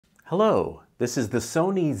Hello, this is the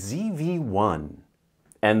Sony ZV1,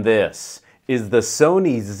 and this is the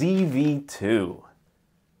Sony ZV2.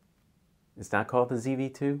 It's not called the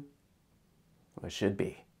ZV2? Well, it should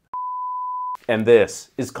be. And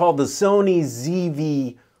this is called the Sony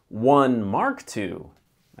ZV1 Mark II.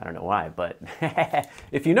 I don't know why, but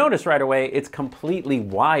if you notice right away, it's completely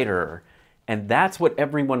wider. And that's what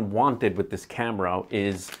everyone wanted with this camera,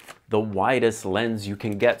 is the widest lens you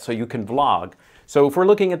can get so you can vlog. So if we're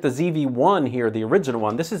looking at the ZV1 here, the original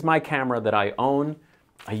one, this is my camera that I own.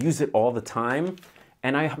 I use it all the time.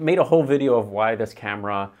 And I made a whole video of why this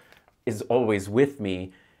camera is always with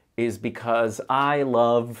me, is because I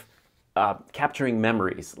love capturing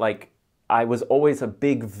memories. Like, I was always a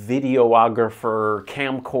big videographer,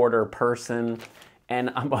 camcorder person,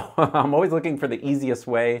 and I'm always looking for the easiest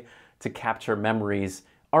way to capture memories,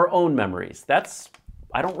 our own memories.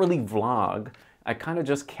 I don't really vlog. I kind of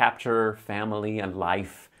just capture family and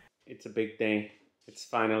life. It's a big day. It's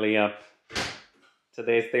finally up.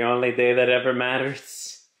 Today's the only day that ever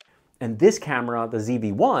matters. And this camera, the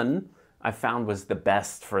ZV1, I found was the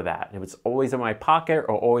best for that. It was always in my pocket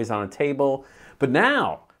or always on a table. But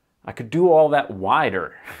now, I could do all that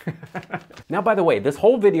wider. Now, by the way, this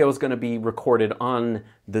whole video is going to be recorded on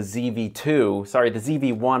the ZV2, sorry, the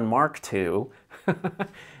ZV1 Mark II.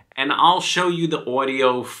 And I'll show you the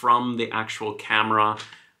audio from the actual camera,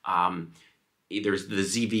 either the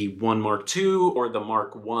ZV1 Mark II or the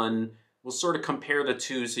Mark I. We'll sort of compare the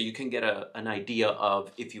two so you can get an idea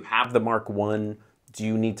of, if you have the Mark I, do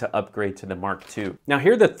you need to upgrade to the Mark II? Now,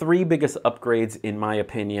 here are the three biggest upgrades, in my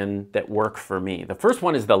opinion, that work for me. The first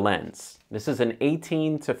one is the lens. This is an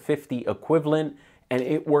 18-50 equivalent, and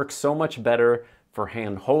it works so much better for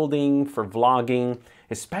hand holding, for vlogging,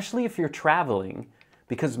 especially if you're traveling,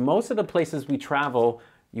 because most of the places we travel,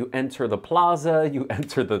 you enter the plaza, you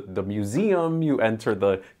enter the museum, you enter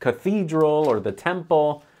the cathedral or the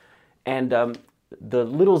temple, and the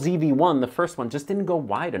little ZV1, the first one, just didn't go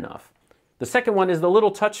wide enough. The second one is the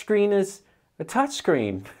little touchscreen is a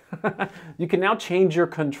touchscreen. You can now change your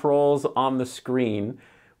controls on the screen,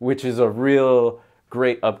 which is a real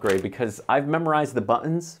great upgrade, because I've memorized the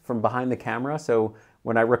buttons from behind the camera, so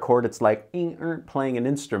when I record, it's like playing an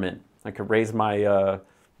instrument. I could raise my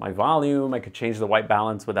my volume, I could change the white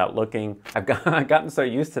balance without looking. I've gotten so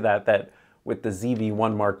used to that with the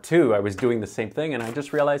ZV1 Mark II, I was doing the same thing, and I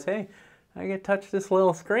just realized, hey, I can touch this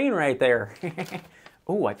little screen right there.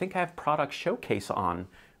 Oh, I think I have product showcase on.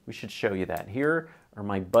 We should show you that. Here are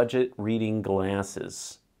my budget reading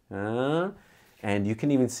glasses. And you can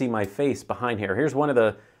even see my face behind here. Here's one of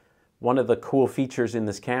the cool features in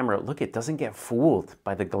this camera. Look, it doesn't get fooled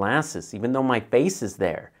by the glasses. Even though my face is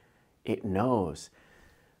there, it knows.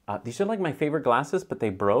 These are like my favorite glasses, but they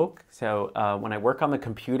broke. So when I work on the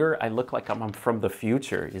computer, I look like I'm from the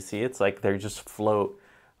future. You see, it's like they just float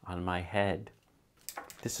on my head.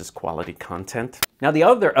 This is quality content. Now, the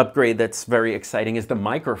other upgrade that's very exciting is the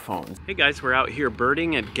microphone. Hey guys, we're out here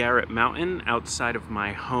birding at Garrett Mountain outside of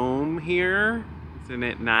my home here. Isn't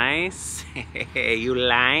it nice? You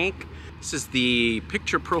like? This is the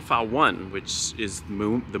Picture Profile 1, which is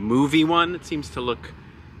the movie one. It seems to look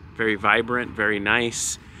very vibrant, very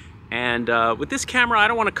nice. And with this camera, I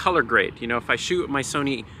don't want to color grade. You know, if I shoot with my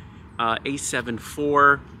Sony A7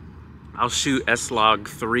 IV, I'll shoot S-Log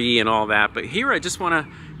 3 and all that, but here I just want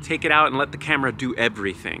to take it out and let the camera do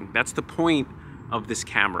everything. That's the point of this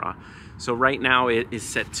camera. So right now it is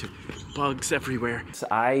set to bugs everywhere.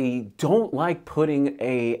 I don't like putting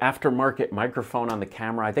a aftermarket microphone on the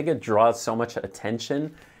camera. I think it draws so much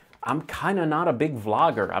attention. I'm kind of not a big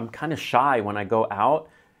vlogger. I'm kind of shy when I go out.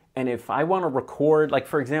 And if I want to record, like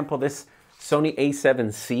for example, this Sony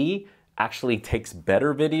A7C actually takes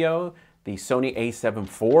better video. The Sony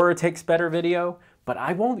A7 IV takes better video, but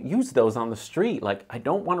I won't use those on the street. Like, I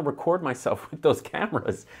don't want to record myself with those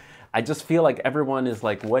cameras. I just feel like everyone is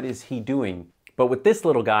like, what is he doing? But with this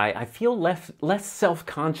little guy, I feel less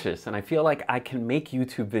self-conscious, and I feel like I can make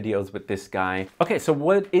YouTube videos with this guy. Okay, so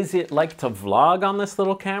what is it like to vlog on this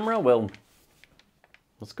little camera? Well,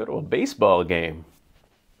 let's go to a baseball game.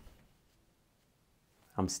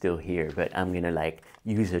 I'm still here, but I'm gonna like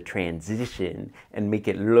use a transition and make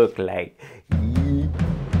it look like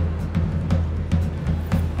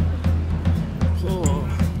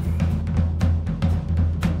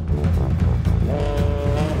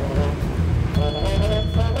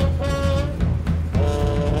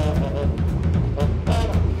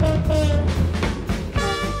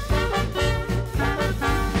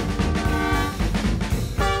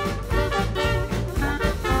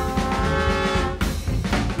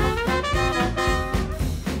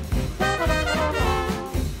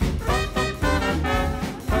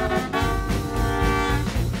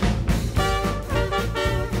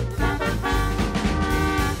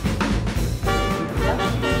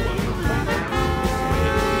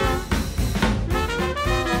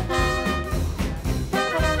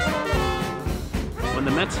When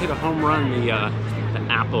the Mets hit a home run, the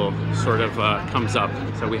apple sort of comes up.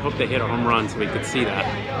 So we hope they hit a home run so we could see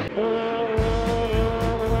that.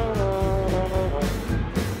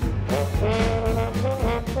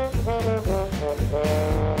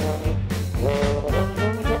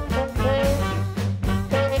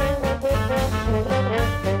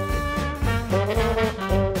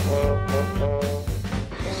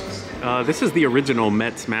 This is the original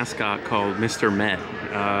Mets mascot called Mr. Met.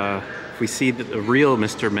 We see the real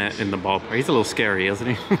Mr. Met in the ballpark. He's a little scary, isn't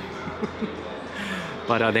he?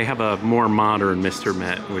 But they have a more modern Mr.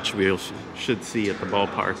 Met, which we should see at the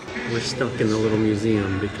ballpark. We're stuck in the little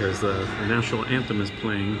museum because the national anthem is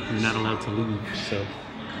playing. We're not allowed to leave, so.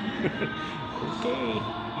 Okay,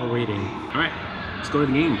 we're waiting. All right, let's go to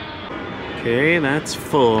the game. Okay, that's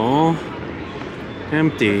full.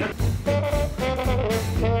 Empty.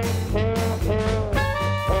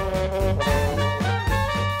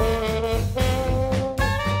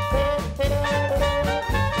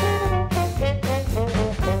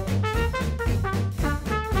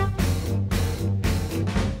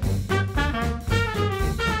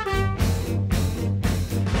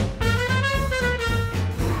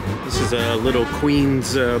 A little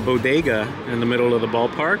Queens bodega in the middle of the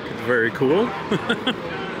ballpark. It's very cool.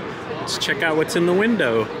 Let's check out what's in the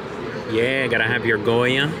window. Yeah, gotta have your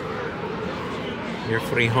Goya, your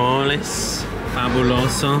frijoles,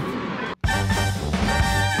 fabuloso.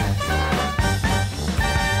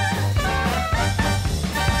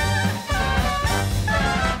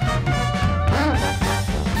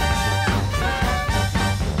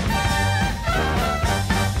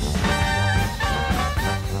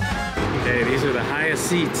 Okay, these are the highest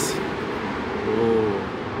seats. Whoa.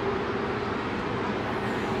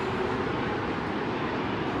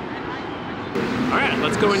 All right,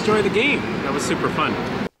 let's go enjoy the game. That was super fun.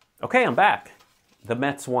 Okay, I'm back. The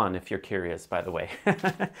Mets won, if you're curious, by the way.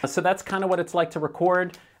 So that's kind of what it's like to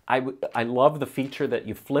record. I love the feature that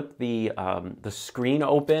you flip the screen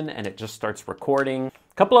open and it just starts recording.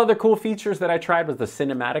 A couple other cool features that I tried was the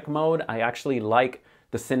cinematic mode. I actually like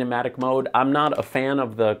the cinematic mode. I'm not a fan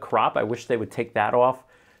of the crop. I wish they would take that off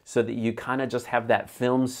so that you kind of just have that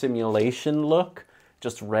film simulation look,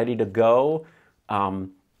 just ready to go.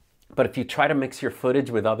 But if you try to mix your footage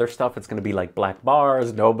with other stuff, it's gonna be like black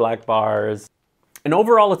bars, no black bars. And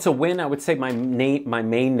overall, it's a win. I would say my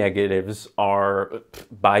main negatives are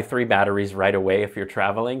buy 3 batteries right away if you're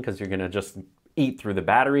traveling, because you're gonna just eat through the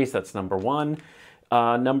batteries. That's number one.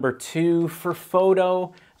 Number two, for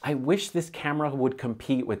photo, I wish this camera would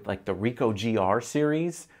compete with like the Ricoh GR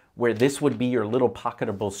series, where this would be your little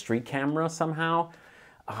pocketable street camera somehow.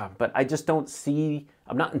 But I just don't see,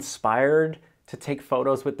 I'm not inspired to take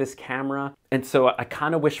photos with this camera. And so I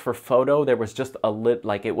kind of wish for photo there was just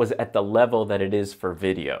like it was at the level that it is for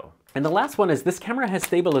video. And the last one is this camera has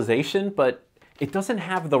stabilization, but it doesn't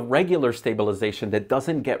have the regular stabilization that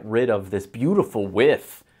doesn't get rid of this beautiful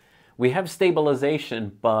width. We have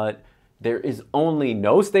stabilization, but there is only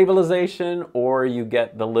no stabilization, or you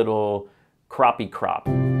get the little croppy crop.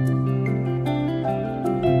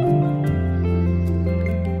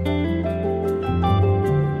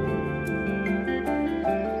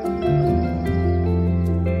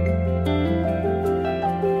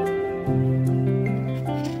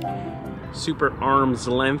 Super arm's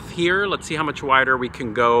length here. Let's see how much wider we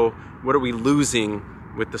can go. What are we losing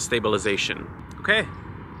with the stabilization? Okay,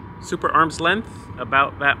 super arm's length,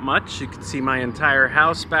 about that much. You can see my entire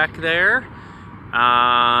house back there.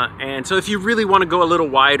 And so if you really want to go a little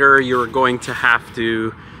wider, you're going to have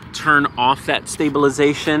to turn off that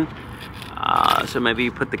stabilization. So maybe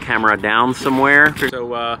you put the camera down somewhere.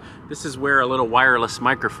 So this is where a little wireless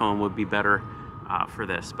microphone would be better for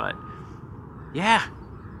this, but yeah.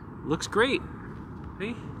 Looks great.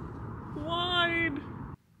 See? Wide.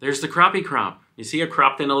 There's the croppy crop. You see it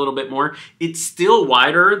cropped in a little bit more. It's still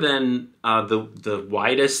wider than the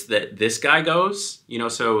widest that this guy goes. You know,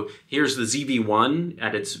 so here's the ZV1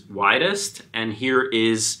 at its widest, and here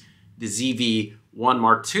is the ZV1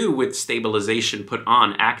 Mark II with stabilization put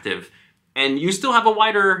on, active. And you still have a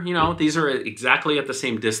wider, you know, these are exactly at the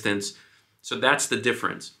same distance. So that's the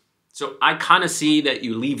difference. So I kind of see that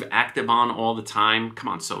you leave active on all the time. Come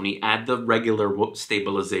on, Sony, add the regular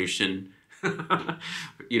stabilization,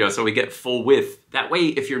 you know, so we get full width. That way,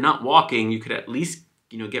 if you're not walking, you could at least,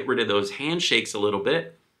 you know, get rid of those handshakes a little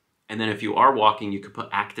bit. And then if you are walking, you could put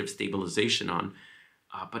active stabilization on.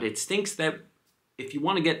 But it stinks that if you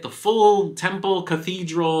want to get the full temple,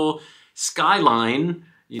 cathedral skyline,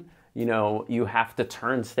 you know, you have to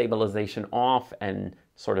turn stabilization off and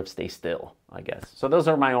sort of stay still, I guess. So those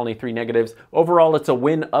are my only 3 negatives. Overall, it's a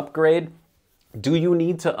win upgrade. Do you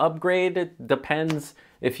need to upgrade? It depends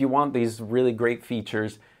if you want these really great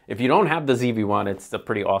features. If you don't have the ZV1, it's a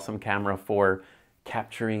pretty awesome camera for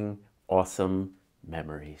capturing awesome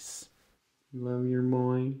memories. Love your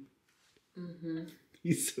boy. Mm-hmm.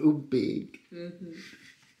 He's so big. Mm-hmm.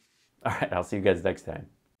 All right, I'll see you guys next time.